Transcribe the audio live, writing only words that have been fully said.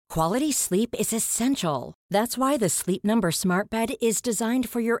Quality sleep is essential. That's why the Sleep Number Smart Bed is designed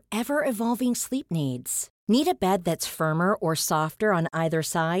for your ever-evolving sleep needs. Need a bed that's firmer or softer on either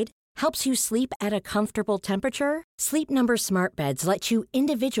side? Helps you sleep at a comfortable temperature? Sleep Number Smart Beds let you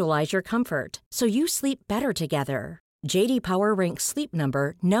individualize your comfort, so you sleep better together. J.D. Power ranks Sleep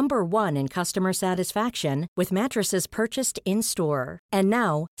Number number 1 in customer satisfaction with mattresses purchased in-store. And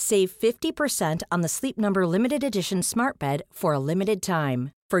now, save 50% on the Sleep Number Limited Edition Smart Bed for a limited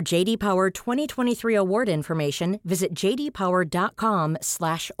time. For J.D. Power 2023 award information, visit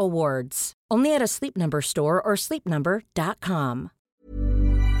jdpower.com/awards. Only at a Sleep Number store or sleepnumber.com.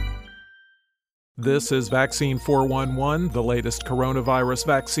 This is Vaccine 411, the latest coronavirus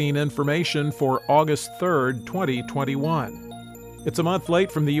vaccine information for August 3rd, 2021. It's a month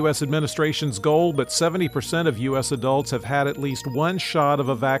late from the U.S. administration's goal, but 70% of U.S. adults have had at least one shot of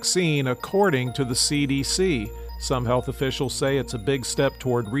a vaccine, according to the CDC. Some health officials say it's a big step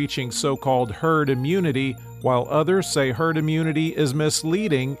toward reaching so-called herd immunity, while others say herd immunity is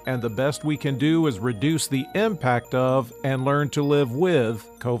misleading and the best we can do is reduce the impact of and learn to live with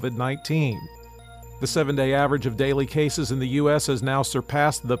COVID-19. The 7-day average of daily cases in the U.S. has now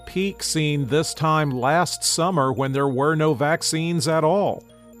surpassed the peak seen this time last summer when there were no vaccines at all.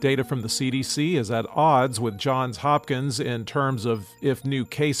 Data from the CDC is at odds with Johns Hopkins in terms of if new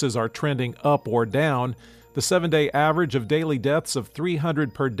cases are trending up or down. The 7-day average of daily deaths of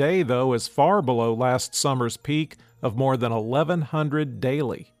 300 per day, though, is far below last summer's peak of more than 1,100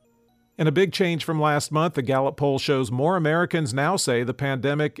 daily. In a big change from last month, the Gallup poll shows more Americans now say the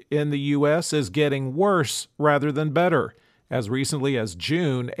pandemic in the U.S. is getting worse rather than better. As recently as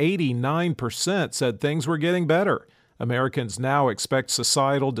June, 89% said things were getting better. Americans now expect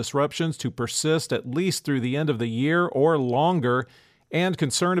societal disruptions to persist at least through the end of the year or longer, and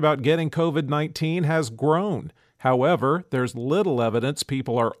concern about getting COVID-19 has grown. However, there's little evidence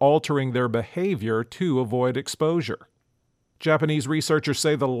people are altering their behavior to avoid exposure. Japanese researchers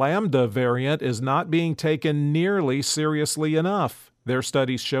say the Lambda variant is not being taken nearly seriously enough. Their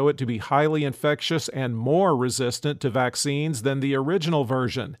studies show it to be highly infectious and more resistant to vaccines than the original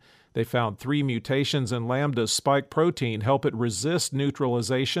version. They found 3 mutations in Lambda's spike protein help it resist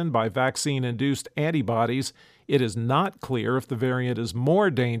neutralization by vaccine-induced antibodies. It is not clear if the variant is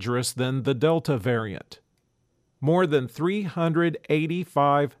more dangerous than the Delta variant. More than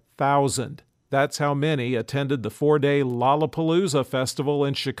 385,000. That's how many attended the 4-day Lollapalooza festival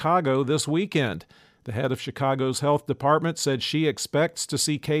in Chicago this weekend. The head of Chicago's health department said she expects to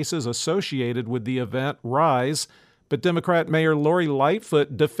see cases associated with the event rise, but Democrat Mayor Lori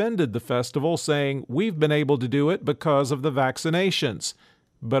Lightfoot defended the festival, saying, "We've been able to do it because of the vaccinations."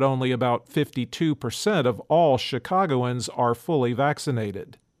 But only about 52% of all Chicagoans are fully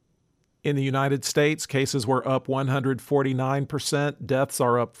vaccinated. In the United States, cases were up 149%, deaths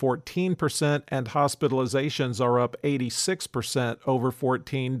are up 14%, and hospitalizations are up 86% over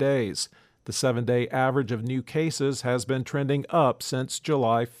 14 days. The 7-day average of new cases has been trending up since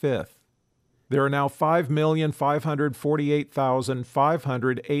July 5th. There are now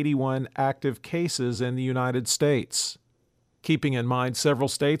 5,548,581 active cases in the United States. Keeping in mind several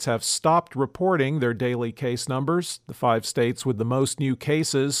states have stopped reporting their daily case numbers. The 5 states with the most new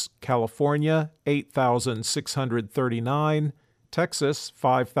cases: California, 8,639, Texas,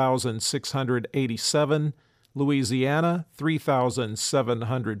 5,687, Louisiana,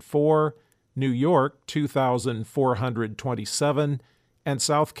 3,704, New York, 2,427, and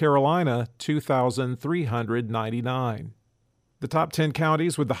South Carolina, 2,399. The top 10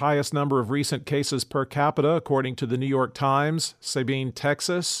 counties with the highest number of recent cases per capita, according to the New York Times: Sabine,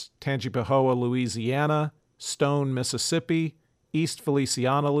 Texas; Tangipahoa, Louisiana; Stone, Mississippi; East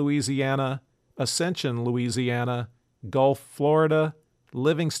Feliciana, Louisiana; Ascension, Louisiana; Gulf, Florida;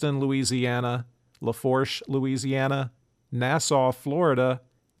 Livingston, Louisiana; Lafourche, Louisiana; Nassau, Florida;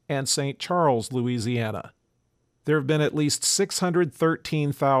 and St. Charles, Louisiana. There have been at least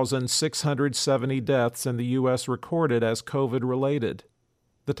 613,670 deaths in the U.S. recorded as COVID-related.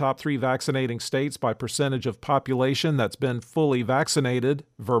 The top 3 vaccinating states by percentage of population that's been fully vaccinated: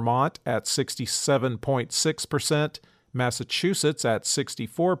 Vermont at 67.6%, Massachusetts at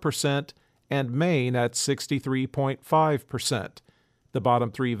 64%, and Maine at 63.5%. The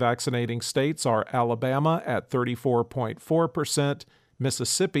bottom 3 vaccinating states are Alabama at 34.4%,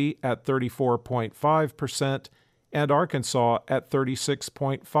 Mississippi at 34.5%, and Arkansas at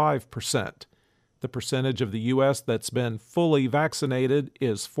 36.5%. The percentage of the U.S. that's been fully vaccinated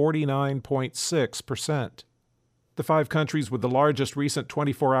is 49.6%. The 5 countries with the largest recent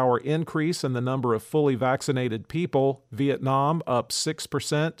 24-hour increase in the number of fully vaccinated people: Vietnam up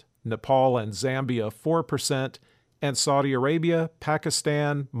 6%, Nepal and Zambia 4%, and Saudi Arabia,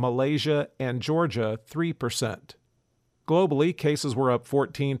 Pakistan, Malaysia, and Georgia 3%. Globally, cases were up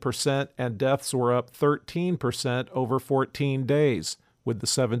 14% and deaths were up 13% over 14 days, with the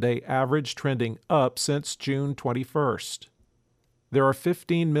 7-day average trending up since June 21st. There are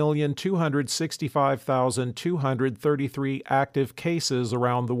 15,265,233 active cases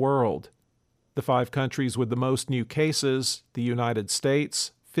around the world. The 5 countries with the most new cases: the United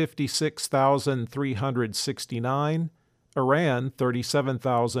States, 56,369, Iran,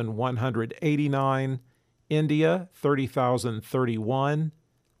 37,189, India, 30,031,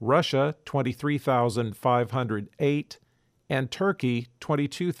 Russia, 23,508, and Turkey,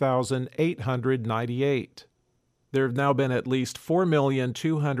 22,898. There have now been at least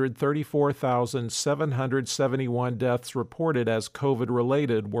 4,234,771 deaths reported as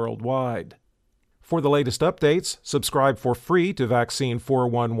COVID-related worldwide. For the latest updates, subscribe for free to Vaccine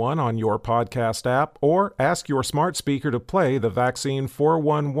 411 on your podcast app or ask your smart speaker to play the Vaccine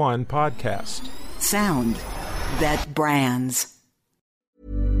 411 podcast. Sound that brands.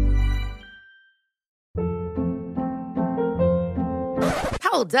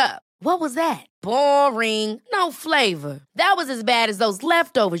 Hold up. What was that? Boring. No flavor. That was as bad as those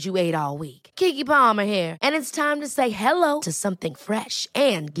leftovers you ate all week. Keke Palmer here, and it's time to say hello to something fresh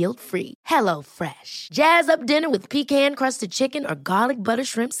and guilt-free. Hello Fresh. Jazz up dinner with pecan-crusted chicken or garlic butter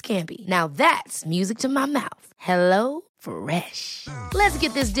shrimp scampi. Now that's music to my mouth. Hello Fresh. Let's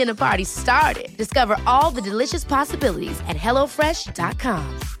get this dinner party started. Discover all the delicious possibilities at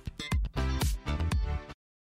HelloFresh.com.